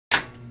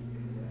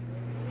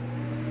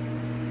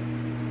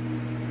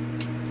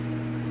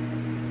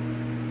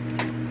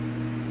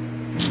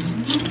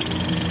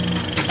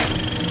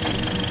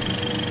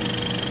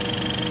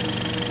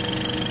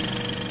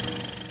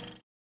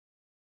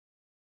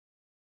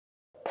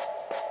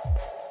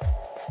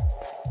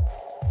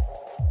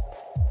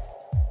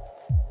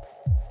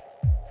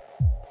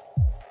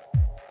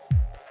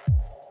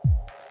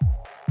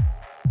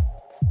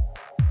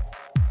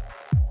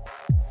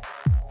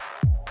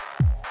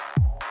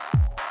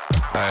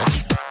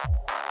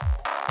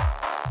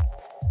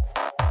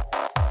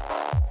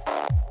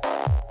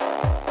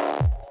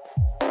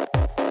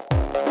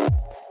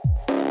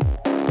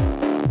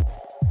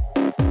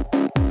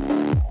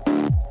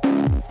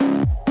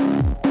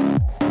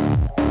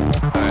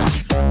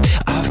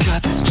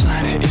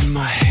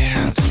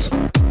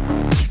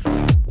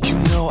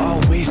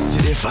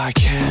If I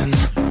can,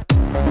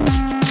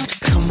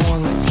 come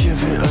on, let's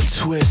give it a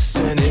twist.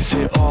 And if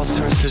it all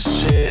turns to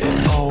shit,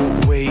 oh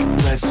wait,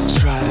 let's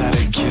try that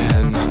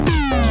again.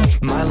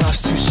 My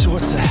life's too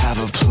short to have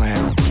a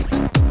plan.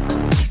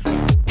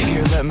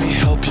 Here, let me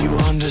help you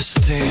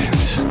understand.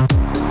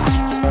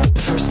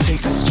 First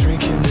take this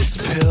drink and this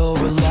pill,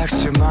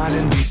 relax your mind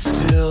and be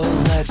still.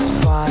 Let's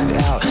find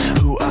out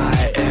who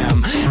I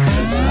am,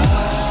 'cause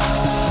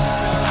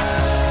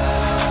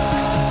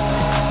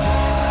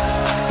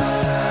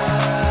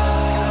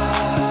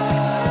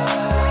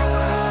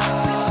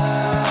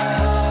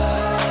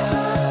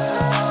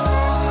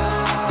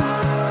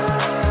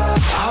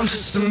I'm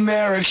just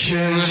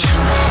American.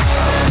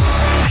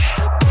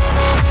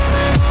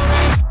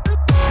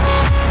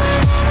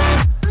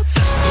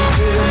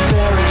 Stupid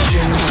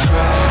American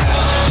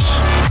trash.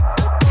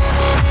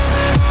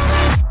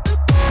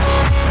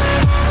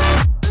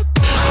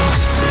 I'm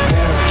just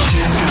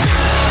American.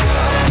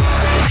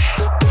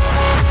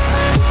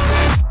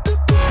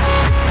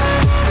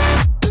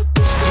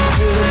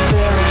 Stupid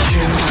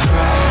American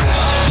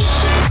trash.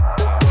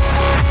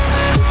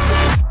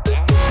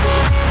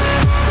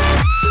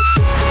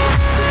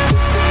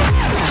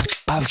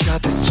 I've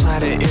got this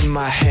planet in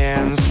my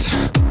hands.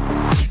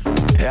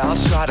 Yeah, I'll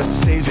try to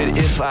save it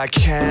if I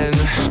can.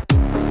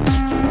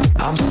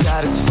 I'm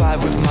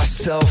satisfied with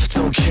myself,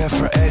 don't care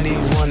for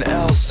anyone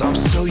else. I'm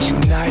so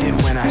united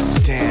when I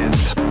stand.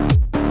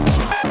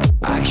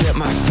 I get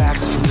my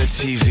facts from the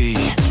TV,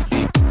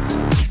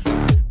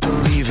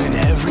 believe in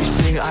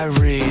everything I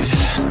read.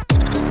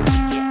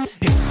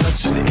 It's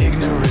such an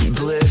ignorant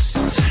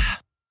bliss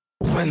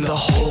when the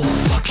whole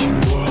fucking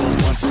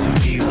world wants to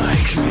be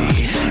like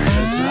me.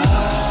 'Cause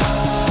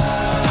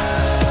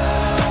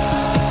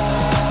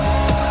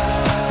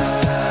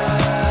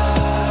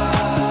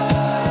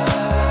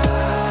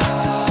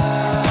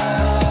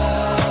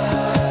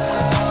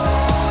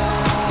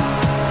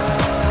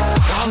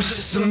I'm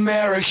just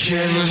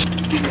American.